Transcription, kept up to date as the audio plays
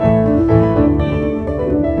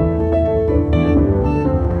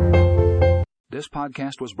This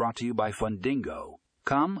podcast was brought to you by Fundingo.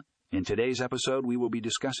 In today's episode, we will be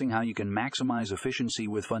discussing how you can maximize efficiency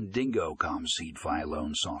with Fundingo CDFI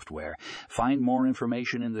loan software. Find more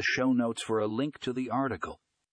information in the show notes for a link to the article.